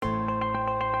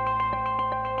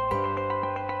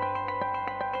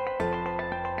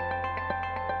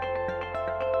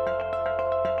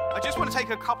want to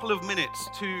take a couple of minutes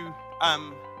to,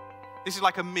 this is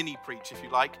like a mini preach, if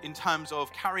you like, in terms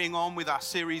of carrying on with our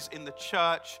series in the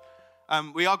church.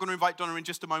 We are going to invite Donna in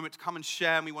just a moment to come and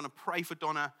share, and we want to pray for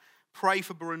Donna, pray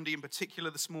for Burundi in particular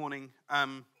this morning.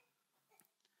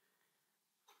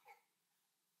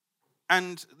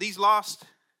 And these last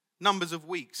numbers of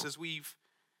weeks, as we've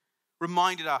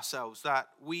reminded ourselves that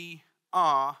we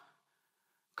are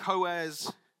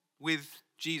co-heirs with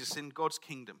Jesus in God's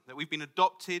kingdom, that we've been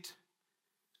adopted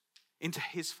into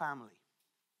his family.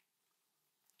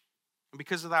 And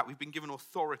because of that, we've been given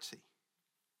authority.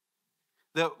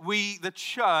 That we, the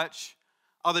church,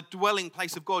 are the dwelling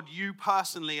place of God, you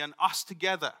personally and us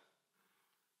together.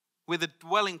 We're the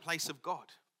dwelling place of God.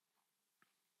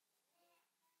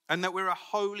 And that we're a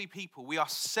holy people. We are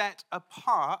set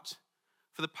apart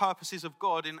for the purposes of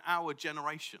God in our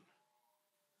generation.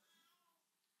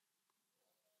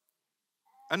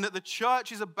 And that the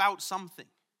church is about something.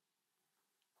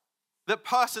 That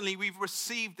personally we've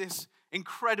received this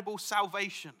incredible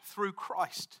salvation through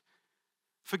Christ.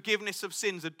 Forgiveness of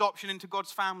sins, adoption into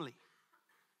God's family.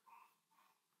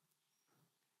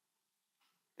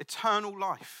 Eternal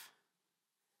life.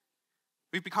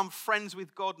 We've become friends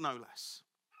with God, no less.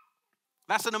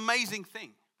 That's an amazing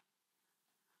thing.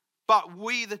 But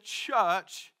we, the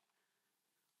church,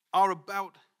 are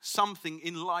about something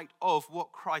in light of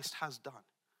what Christ has done,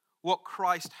 what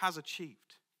Christ has achieved.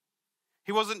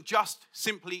 He wasn't just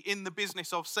simply in the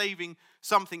business of saving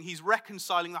something. He's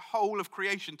reconciling the whole of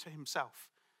creation to himself.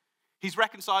 He's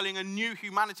reconciling a new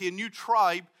humanity, a new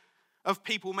tribe of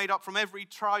people made up from every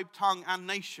tribe, tongue, and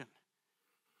nation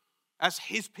as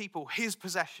his people, his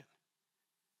possession.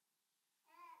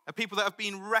 A people that have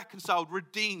been reconciled,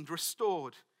 redeemed,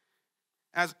 restored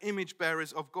as image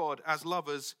bearers of God, as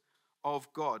lovers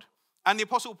of God. And the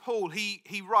Apostle Paul,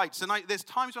 he writes, and there's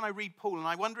times when I read Paul and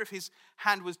I wonder if his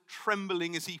hand was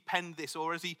trembling as he penned this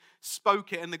or as he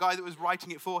spoke it, and the guy that was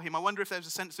writing it for him, I wonder if there's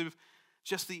a sense of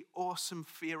just the awesome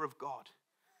fear of God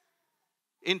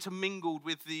intermingled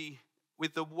with the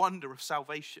wonder of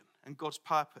salvation and God's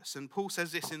purpose. And Paul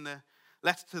says this in the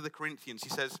letter to the Corinthians. He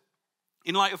says,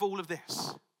 in light of all of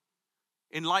this,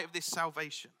 in light of this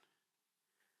salvation,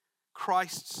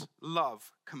 Christ's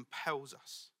love compels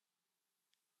us.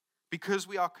 Because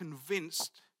we are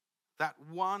convinced that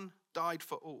one died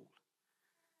for all,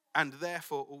 and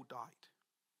therefore all died.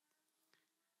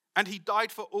 And he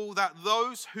died for all, that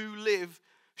those who live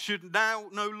should now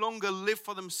no longer live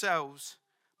for themselves,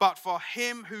 but for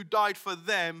him who died for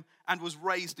them and was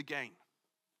raised again.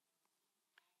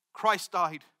 Christ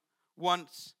died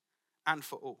once and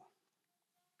for all.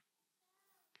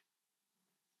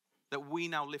 That we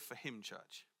now live for him,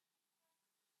 church.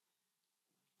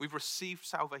 We've received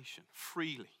salvation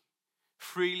freely.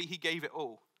 Freely he gave it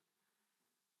all.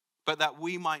 But that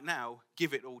we might now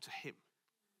give it all to him.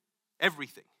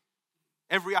 Everything.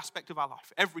 Every aspect of our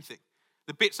life. Everything.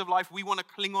 The bits of life we want to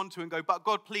cling on to and go, but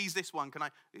God, please, this one, can I?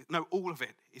 No, all of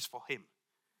it is for him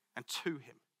and to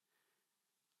him.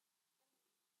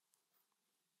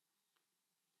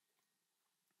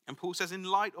 And Paul says, in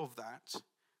light of that,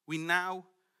 we now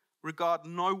regard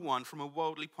no one from a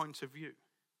worldly point of view.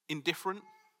 Indifferent,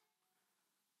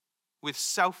 with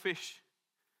selfish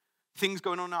things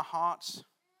going on in our hearts,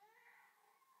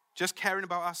 just caring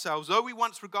about ourselves. Though we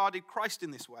once regarded Christ in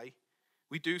this way,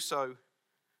 we do so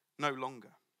no longer.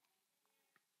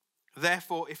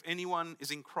 Therefore, if anyone is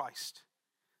in Christ,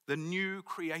 the new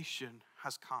creation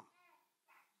has come.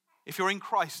 If you're in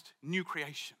Christ, new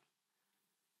creation.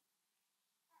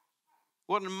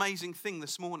 What an amazing thing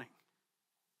this morning.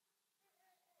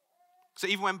 So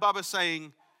even when Bubba's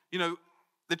saying,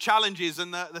 the challenges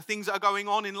and the things that are going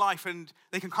on in life, and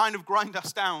they can kind of grind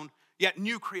us down, yet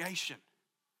new creation,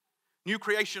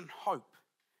 hope,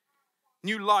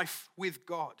 new life with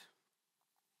God.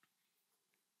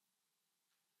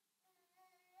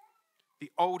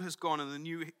 The old has gone and the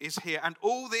new is here. And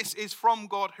all this is from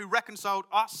God, who reconciled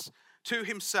us to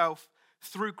himself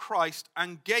through Christ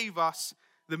and gave us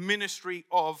the ministry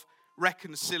of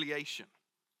reconciliation.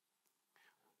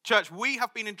 Church, we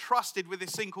have been entrusted with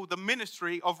this thing called the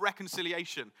ministry of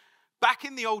reconciliation. Back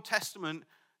in the Old Testament,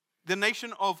 the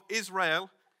nation of Israel,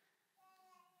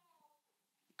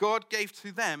 God gave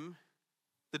to them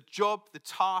the job, the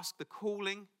task, the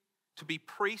calling to be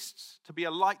priests, to be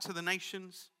a light to the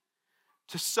nations,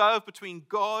 to serve between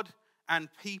God and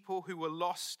people who were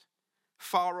lost,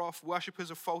 far off,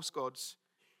 worshippers of false gods.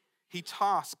 He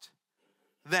tasked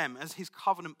them as his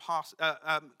covenant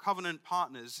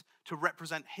partners to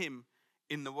represent him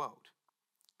in the world.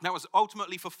 That was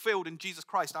ultimately fulfilled in Jesus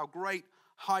Christ, our great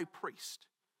high priest.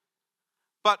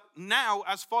 But now,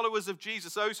 as followers of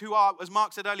Jesus, those who are, as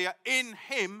Mark said earlier, in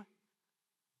him,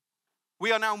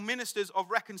 we are now ministers of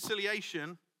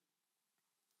reconciliation.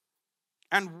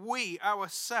 And we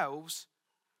ourselves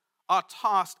are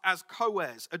tasked as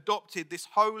co-heirs, adopted, this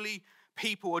holy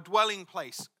people, a dwelling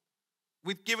place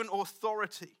with given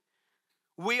authority.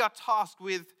 We are tasked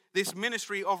with this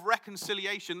ministry of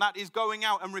reconciliation, that is going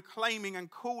out and reclaiming and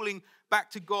calling back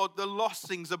to God the lost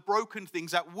things, the broken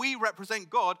things, that we represent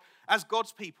God as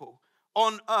God's people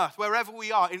on earth, wherever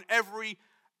we are, in every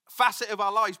facet of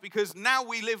our lives, because now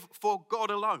we live for God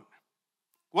alone.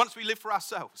 Once we lived for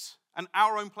ourselves and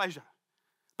our own pleasure,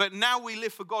 but now we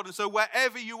live for God. And so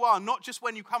wherever you are, not just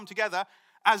when you come together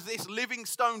as this living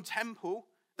stone temple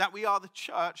that we are, the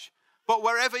church, but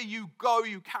wherever you go,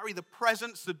 you carry the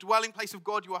presence, the dwelling place of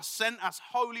God. You are sent as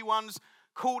holy ones,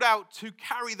 called out to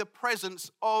carry the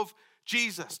presence of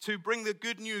Jesus, to bring the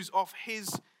good news of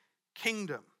his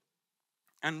kingdom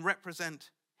and represent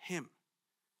him.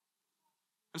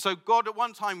 And so God at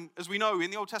one time, as we know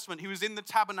in the Old Testament, he was in the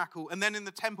tabernacle and then in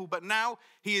the temple, but now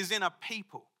he is in a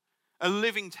people, a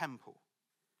living temple.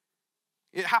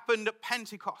 It happened at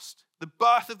Pentecost, the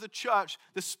birth of the church.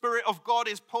 The Spirit of God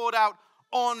is poured out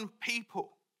on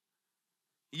people.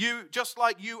 You, just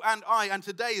like you and I, and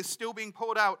today is still being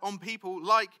poured out on people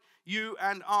like you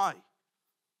and I.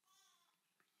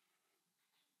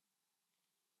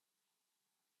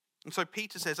 And so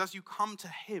Peter says, as you come to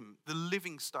him, the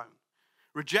living stone,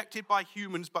 rejected by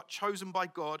humans but chosen by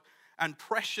God and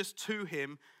precious to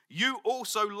him, you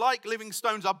also, like living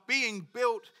stones, are being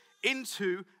built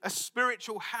into a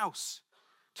spiritual house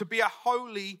to be a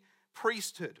holy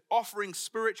priesthood, offering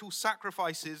spiritual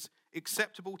sacrifices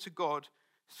acceptable to God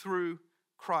through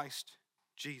Christ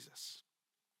Jesus.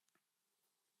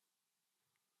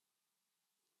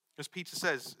 As Peter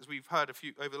says, as we've heard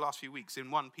over the last few weeks in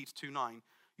 1 Peter 2:9,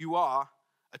 you are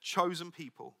a chosen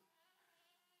people.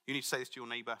 You need to say this to your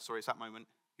neighbor. Sorry, it's that moment.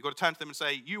 You've got to turn to them and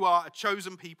say, you are a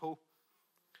chosen people.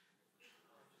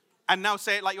 And now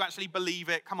say it like you actually believe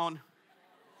it. Come on.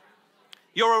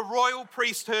 You're a royal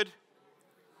priesthood.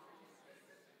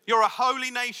 You're a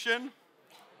holy nation.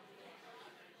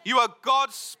 You are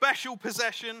God's special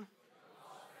possession.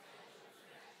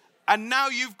 And now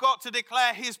you've got to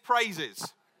declare his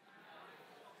praises.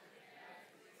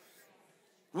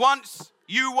 Once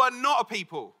you were not a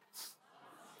people.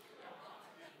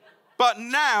 But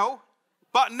now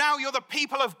you're the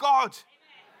people of God.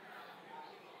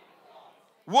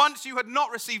 Once you had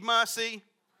not received mercy,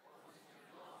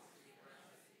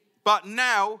 but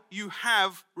now you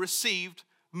have received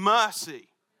mercy.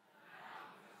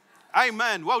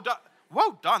 Amen. Well done.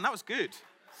 Well done. That was good.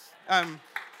 And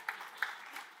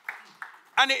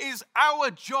it is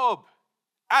our job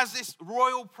as this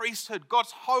royal priesthood,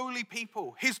 God's holy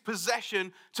people, his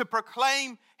possession, to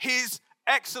proclaim his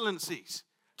excellencies,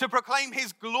 to proclaim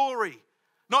his glory,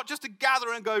 not just to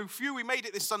gather and go, phew, we made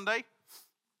it this Sunday.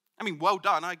 I mean, well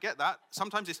done, I get that.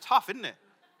 Sometimes it's tough, isn't it?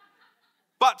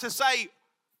 But to say,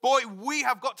 boy, we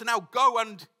have got to now go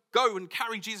and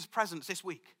carry Jesus' presence this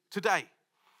week, today.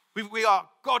 We are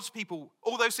God's people.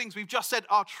 All those things we've just said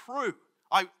are true.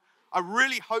 I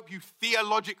really hope you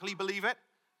theologically believe it.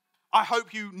 I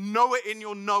hope you know it in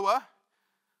your knower.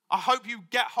 I hope you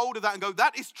get hold of that and go,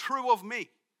 that is true of me.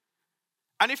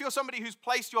 And if you're somebody who's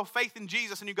placed your faith in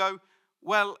Jesus and you go,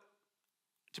 well,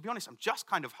 to be honest, I'm just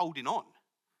kind of holding on,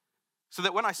 so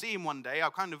that when I see him one day,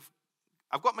 I've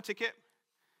got my ticket.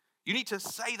 You need to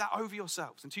say that over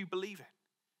yourselves until you believe it.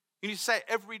 You need to say it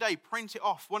every day, print it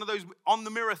off. One of those on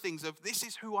the mirror things of, this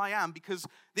is who I am because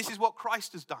this is what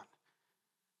Christ has done.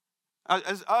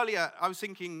 As earlier, I was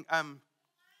thinking,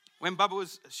 when Bubba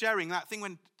was sharing that thing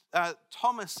when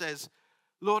Thomas says,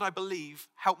 Lord, I believe,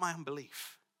 help my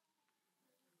unbelief.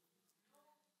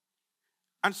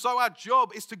 And so our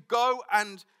job is to go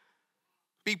and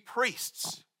be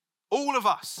priests. All of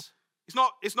us.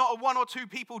 It's not a one or two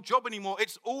people job anymore.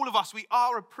 It's all of us. We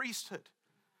are a priesthood.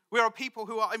 We are a people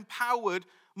who are empowered,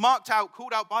 marked out,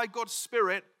 called out by God's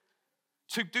Spirit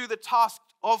to do the task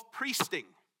of priesting,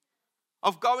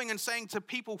 of going and saying to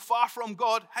people far from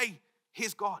God, hey,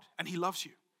 here's God, and he loves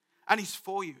you, and he's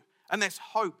for you, and there's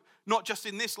hope, not just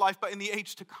in this life, but in the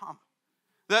age to come.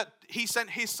 That he sent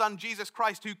his son, Jesus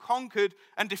Christ, who conquered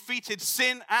and defeated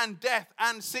sin and death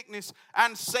and sickness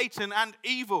and Satan and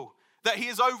evil. That he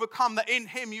has overcome, that in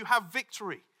him you have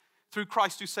victory through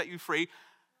Christ who set you free.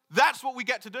 That's what we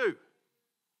get to do.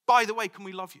 By the way, can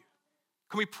we love you?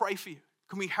 Can we pray for you?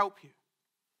 Can we help you?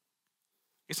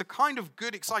 It's a kind of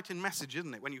good, exciting message,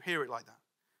 isn't it, when you hear it like that?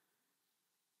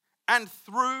 And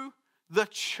through the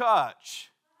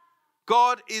church,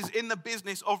 God is in the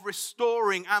business of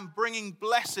restoring and bringing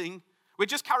blessing. We're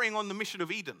just carrying on the mission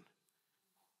of Eden.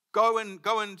 Go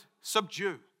and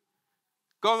subdue.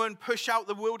 Go and push out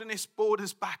the wilderness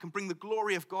borders back and bring the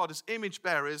glory of God as image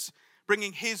bearers,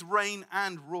 bringing his reign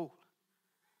and rule.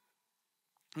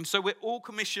 And so we're all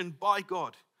commissioned by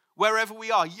God, wherever we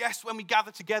are. Yes, when we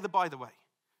gather together, by the way.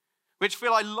 Which,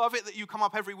 Phil, I love it that you come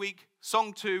up every week,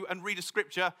 song 2, and read a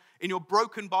scripture in your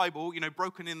broken Bible,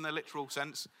 broken in the literal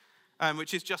sense,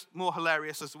 which is just more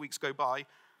hilarious as the weeks go by.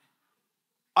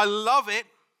 I love it,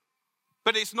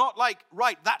 but it's not like,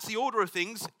 right, that's the order of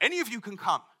things. Any of you can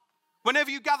come.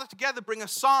 Whenever you gather together, bring a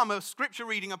psalm, a scripture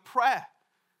reading, a prayer,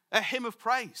 a hymn of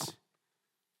praise.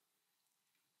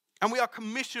 And we are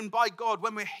commissioned by God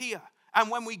when we're here and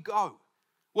when we go.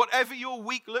 Whatever your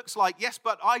week looks like, yes,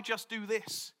 but I just do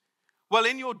this. Well,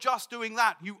 in your just doing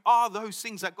that, you are those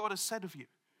things that God has said of you.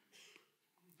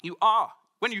 You are.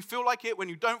 When you feel like it, when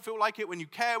you don't feel like it, when you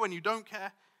care, when you don't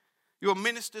care, you are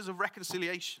ministers of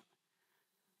reconciliation.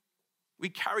 We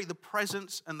carry the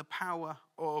presence and the power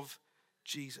of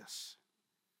Jesus.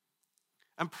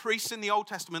 And priests in the Old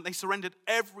Testament, they surrendered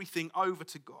everything over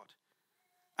to God.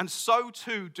 And so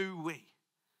too do we.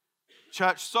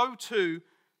 Church, so too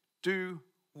do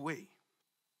we.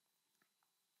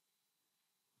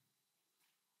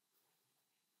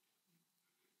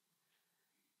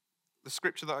 The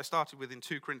scripture that I started with in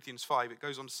 2 Corinthians 5, it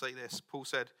goes on to say this. Paul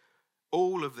said,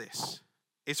 all of this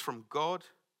is from God,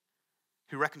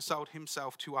 who reconciled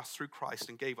himself to us through Christ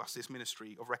and gave us this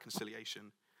ministry of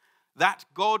reconciliation. That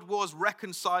God was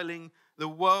reconciling the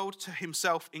world to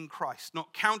himself in Christ,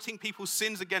 not counting people's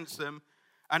sins against them,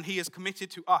 and he has committed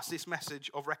to us this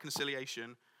message of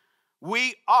reconciliation.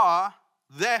 We are,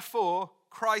 therefore,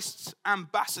 Christ's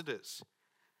ambassadors,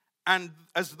 and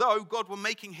as though God were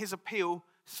making his appeal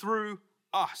through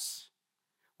us,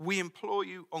 we implore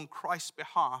you on Christ's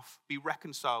behalf, be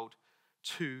reconciled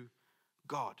to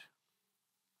God.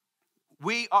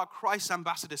 We are Christ's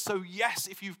ambassadors. So yes,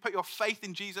 if you've put your faith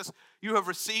in Jesus, you have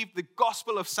received the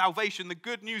gospel of salvation, the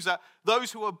good news that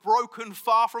those who are broken,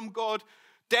 far from God,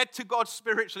 dead to God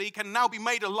spiritually, can now be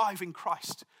made alive in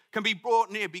Christ, can be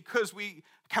brought near because we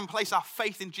can place our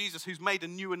faith in Jesus, who's made a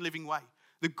new and living way.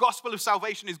 The gospel of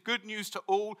salvation is good news to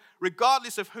all,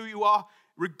 regardless of who you are,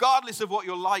 regardless of what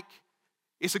you're like.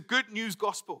 It's a good news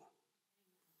gospel.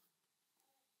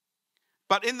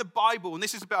 But in the Bible, and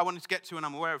this is a bit I wanted to get to, and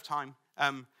I'm aware of time,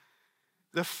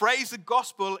 the phrase the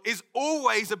gospel is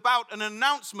always about an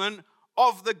announcement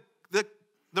of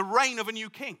the reign of a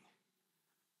new king.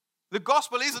 The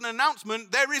gospel is an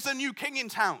announcement, there is a new king in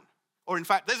town. Or in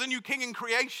fact, there's a new king in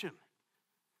creation.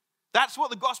 That's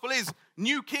what the gospel is.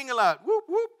 New king alert. Whoop,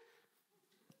 whoop.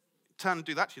 Turn and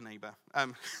do that to your neighbor.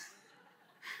 And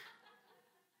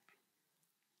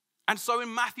so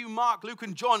in Matthew, Mark, Luke,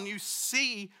 and John, you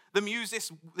see them use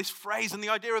this phrase and the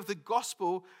idea of the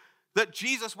gospel that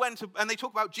Jesus went to, and they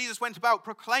talk about Jesus went about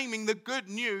proclaiming the good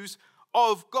news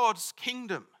of God's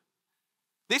kingdom.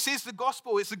 This is the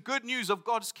gospel. It's the good news of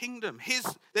God's kingdom.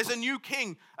 There's a new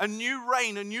king, a new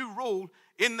reign, a new rule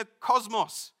in the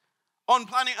cosmos, on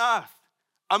planet Earth,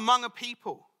 among a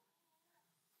people.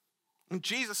 And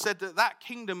Jesus said that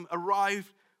kingdom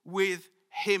arrived with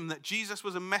him, that Jesus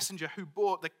was a messenger who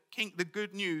brought the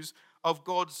good news of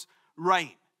God's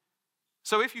reign.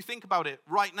 So if you think about it,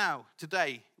 right now,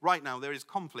 there is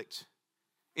conflict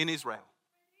in Israel.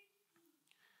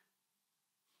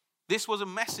 This was a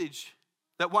message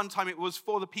that one time it was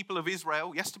for the people of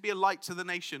Israel, yes, to be a light to the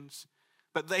nations,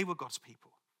 but they were God's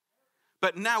people.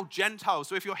 But now Gentiles,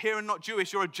 so if you're here and not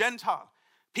Jewish, you're a Gentile.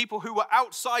 People who were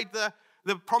outside the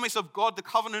promise of God, the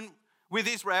covenant with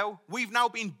Israel, we've now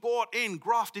been bought in,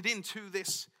 grafted into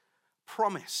this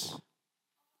promise.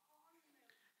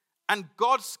 And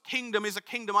God's kingdom is a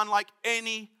kingdom unlike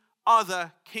any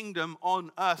other kingdom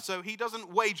on earth. So he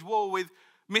doesn't wage war with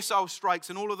missile strikes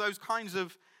and all of those kinds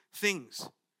of things.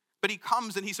 But he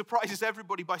comes and he surprises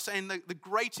everybody by saying that the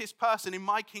greatest person in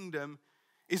my kingdom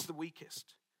is the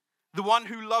weakest. The one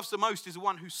who loves the most is the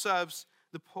one who serves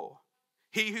the poor.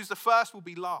 He who's the first will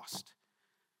be last.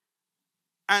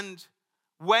 And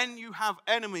when you have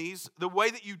enemies, the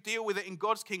way that you deal with it in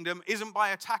God's kingdom isn't by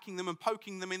attacking them and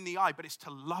poking them in the eye, but it's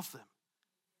to love them.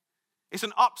 It's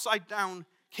an upside down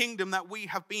kingdom that we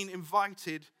have been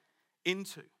invited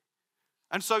into.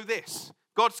 And so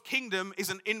God's kingdom is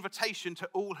an invitation to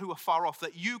all who are far off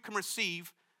that you can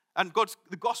receive, and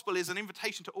the gospel is an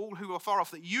invitation to all who are far off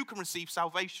that you can receive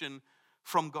salvation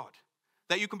from God.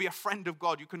 That you can be a friend of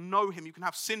God, you can know him, you can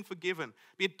have sin forgiven,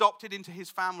 be adopted into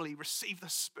his family, receive the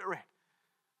Spirit.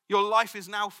 Your life is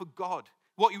now for God.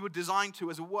 What you were designed to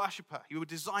as a worshiper, you were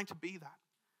designed to be that.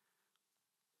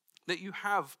 that you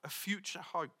have a future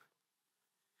hope.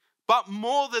 But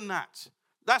more than that,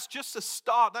 that's just a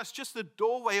start. That's just the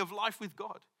doorway of life with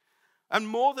God. And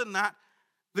more than that,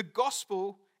 the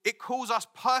gospel, it calls us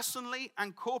personally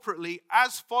and corporately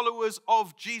as followers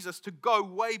of Jesus to go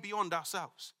way beyond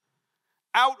ourselves,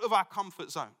 out of our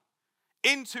comfort zone,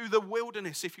 into the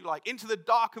wilderness, if you like, into the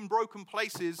dark and broken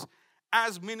places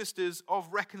as ministers of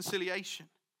reconciliation.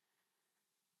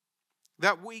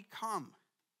 That we come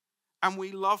and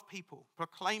we love people,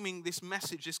 proclaiming this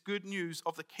message, this good news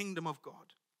of the kingdom of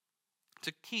God.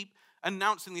 To keep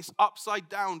announcing this upside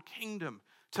down kingdom,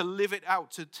 to live it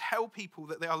out, to tell people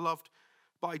that they are loved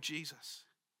by Jesus.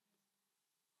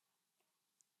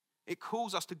 It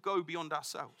calls us to go beyond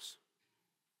ourselves.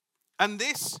 And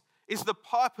this is the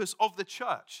purpose of the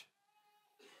church.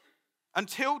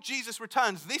 Until Jesus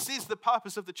returns, this is the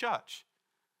purpose of the church.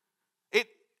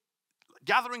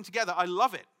 Gathering together, I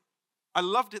love it. I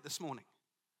loved it this morning.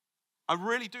 I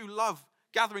really do love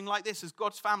gathering like this as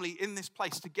God's family in this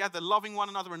place together, loving one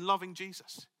another and loving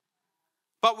Jesus.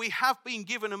 But we have been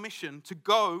given a mission to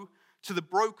go to the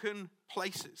broken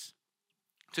places,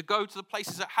 to go to the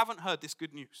places that haven't heard this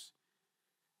good news.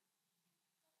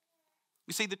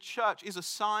 You see, the church is a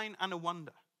sign and a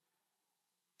wonder.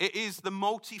 It is the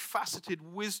multifaceted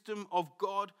wisdom of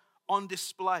God on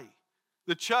display.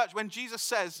 The church, when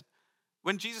Jesus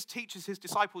teaches his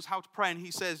disciples how to pray and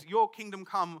he says, your kingdom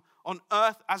come on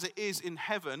earth as it is in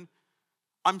heaven,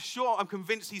 I'm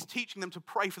convinced he's teaching them to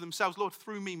pray for themselves. Lord,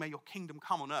 through me, may your kingdom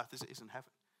come on earth as it is in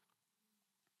heaven.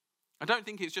 I don't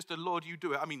think it's just a Lord, you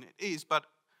do it. I mean, it is, but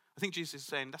I think Jesus is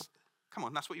saying, that's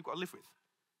what you've got to live with.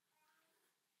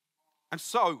 And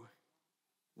so,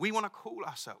 we want to call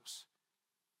ourselves,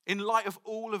 in light of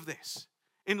all of this,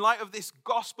 in light of this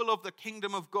gospel of the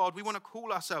kingdom of God, we want to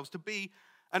call ourselves to be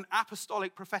an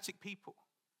apostolic prophetic people,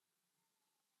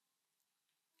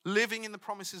 living in the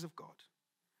promises of God.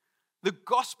 The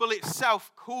gospel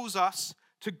itself calls us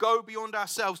to go beyond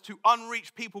ourselves, to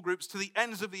unreached people groups, to the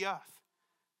ends of the earth.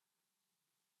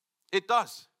 It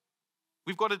does.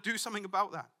 We've got to do something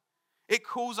about that. It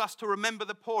calls us to remember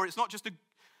the poor. It's not just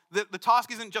the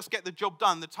task isn't just get the job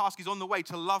done. The task is on the way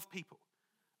to love people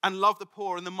and love the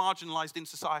poor and the marginalized in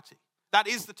society. That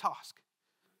is the task.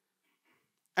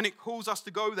 And it calls us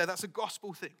to go there. That's a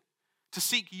gospel thing. To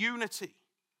seek unity.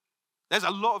 There's a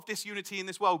lot of disunity in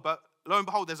this world, but lo and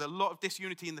behold, there's a lot of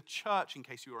disunity in the church, in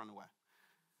case you were unaware.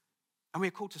 And we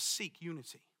are called to seek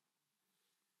unity.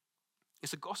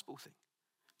 It's a gospel thing.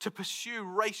 To pursue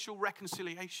racial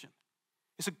reconciliation.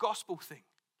 It's a gospel thing.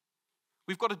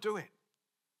 We've got to do it.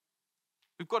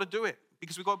 We've got to do it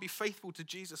because we've got to be faithful to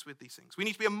Jesus with these things. We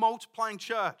need to be a multiplying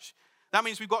church. That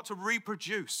means we've got to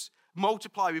reproduce,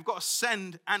 multiply. We've got to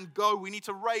send and go. We need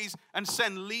to raise and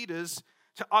send leaders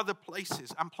to other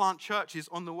places and plant churches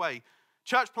on the way.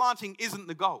 Church planting isn't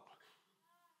the goal.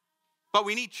 But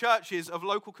we need churches of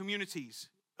local communities,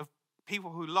 of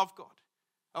people who love God.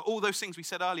 All those things we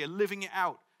said earlier, living it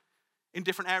out in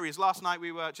different areas. Last night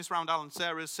we were just around Al and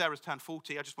Sarah's. Sarah's turned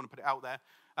 40. I just want to put it out there.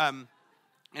 And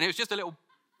it was just a little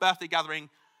birthday gathering.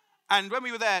 And when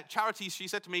we were there, Charity, she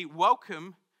said to me,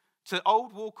 welcome to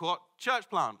Old Walcott Church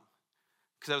Plant.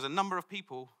 Because there was a number of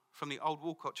people from the Old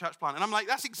Walcott Church Plant. And I'm like,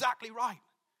 that's exactly right.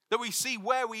 That we see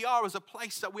where we are as a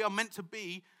place that we are meant to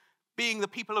be, being the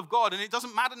people of God. And it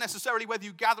doesn't matter necessarily whether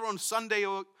you gather on Sunday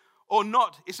or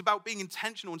not. It's about being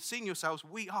intentional and seeing yourselves,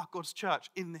 we are God's church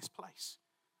in this place.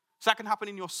 So that can happen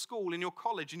in your school, in your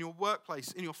college, in your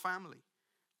workplace, in your family.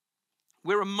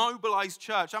 We're a mobilized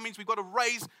church. That means we've got to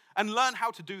raise and learn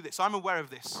how to do this. I'm aware of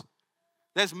this.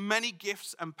 There's many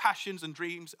gifts and passions and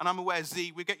dreams, and I'm aware,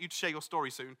 Z, we'll get you to share your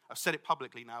story soon. I've said it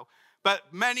publicly now. But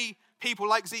many people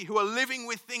like Z who are living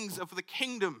with things of the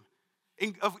kingdom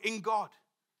in God,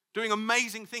 doing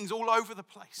amazing things all over the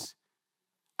place.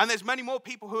 And there's many more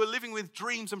people who are living with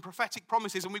dreams and prophetic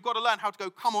promises, and we've got to learn how to go,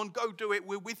 come on, go do it.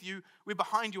 We're with you. We're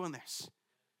behind you on this.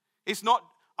 It's not,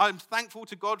 I'm thankful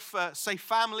to God for safe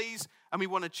families, and we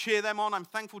want to cheer them on. I'm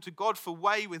thankful to God for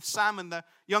Way with Sam and the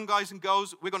young guys and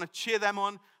girls. We're going to cheer them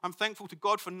on. I'm thankful to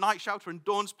God for Night Shelter and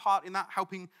Dawn's part in that,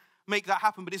 helping make that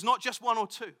happen. But it's not just one or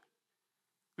two.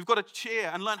 We've got to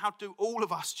cheer and learn how to do all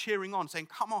of us cheering on, saying,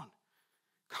 come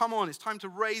on, it's time to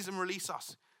raise and release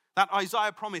us. That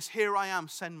Isaiah promise, here I am,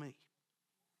 send me.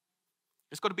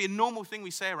 It's got to be a normal thing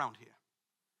we say around here.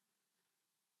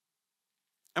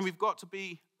 And we've got to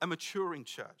be a maturing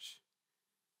church.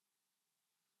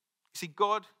 You see,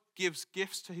 God gives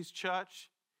gifts to his church.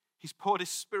 He's poured his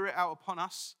Spirit out upon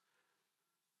us.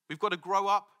 We've got to grow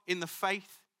up in the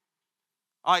faith.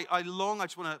 I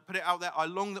just want to put it out there, I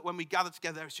long that when we gather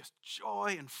together, there's just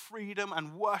joy and freedom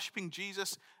and worshiping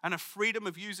Jesus and a freedom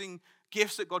of using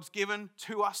gifts that God's given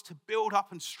to us to build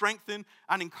up and strengthen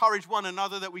and encourage one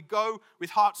another, that we go with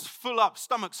hearts full up,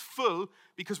 stomachs full,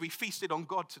 because we feasted on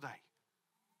God today.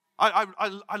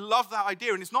 I love that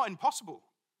idea, and it's not impossible.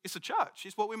 It's a church.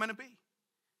 It's what we're meant to be.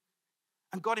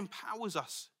 And God empowers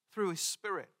us through his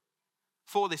Spirit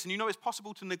for this. And you know it's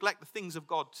possible to neglect the things of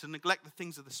God, to neglect the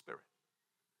things of the Spirit.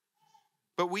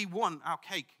 But we want our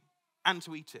cake and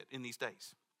to eat it in these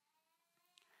days.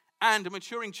 And a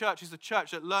maturing church is a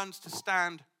church that learns to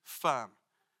stand firm.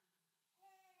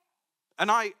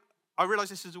 And I realize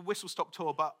this is a whistle-stop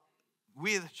tour, but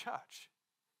we're the church.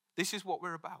 This is what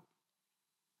we're about.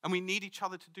 And we need each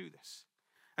other to do this.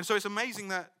 And so it's amazing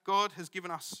that God has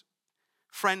given us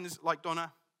friends like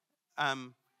Donna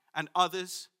and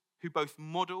others who both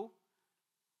model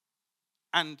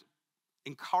and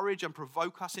encourage and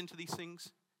provoke us into these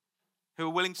things, who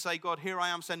are willing to say, God, here I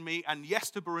am, send me, and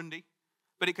yes to Burundi,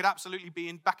 but it could absolutely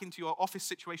be back into your office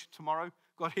situation tomorrow.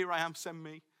 God, here I am, send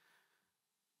me.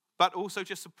 But also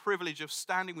just the privilege of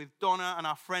standing with Donna and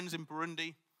our friends in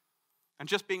Burundi and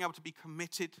just being able to be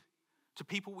committed to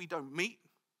people we don't meet.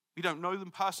 We don't know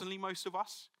them personally, most of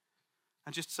us.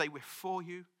 And just say, we're for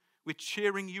you. We're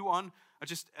cheering you on.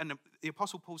 And the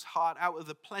Apostle Paul's heart, out of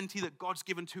the plenty that God's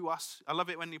given to us. I love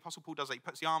it when the Apostle Paul does that. He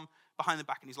puts the arm behind the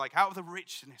back and he's like, out of the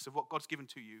richness of what God's given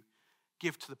to you,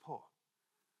 give to the poor.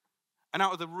 And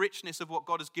out of the richness of what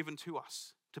God has given to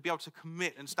us, to be able to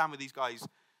commit and stand with these guys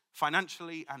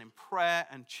financially and in prayer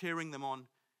and cheering them on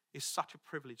is such a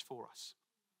privilege for us.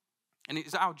 And it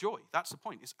is our joy. That's the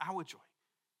point. It's our joy.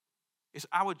 It's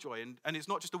our joy. And it's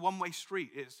not just a one-way street.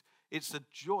 It's a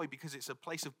joy because it's a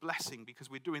place of blessing, because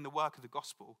we're doing the work of the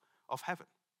gospel of heaven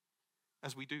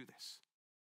as we do this.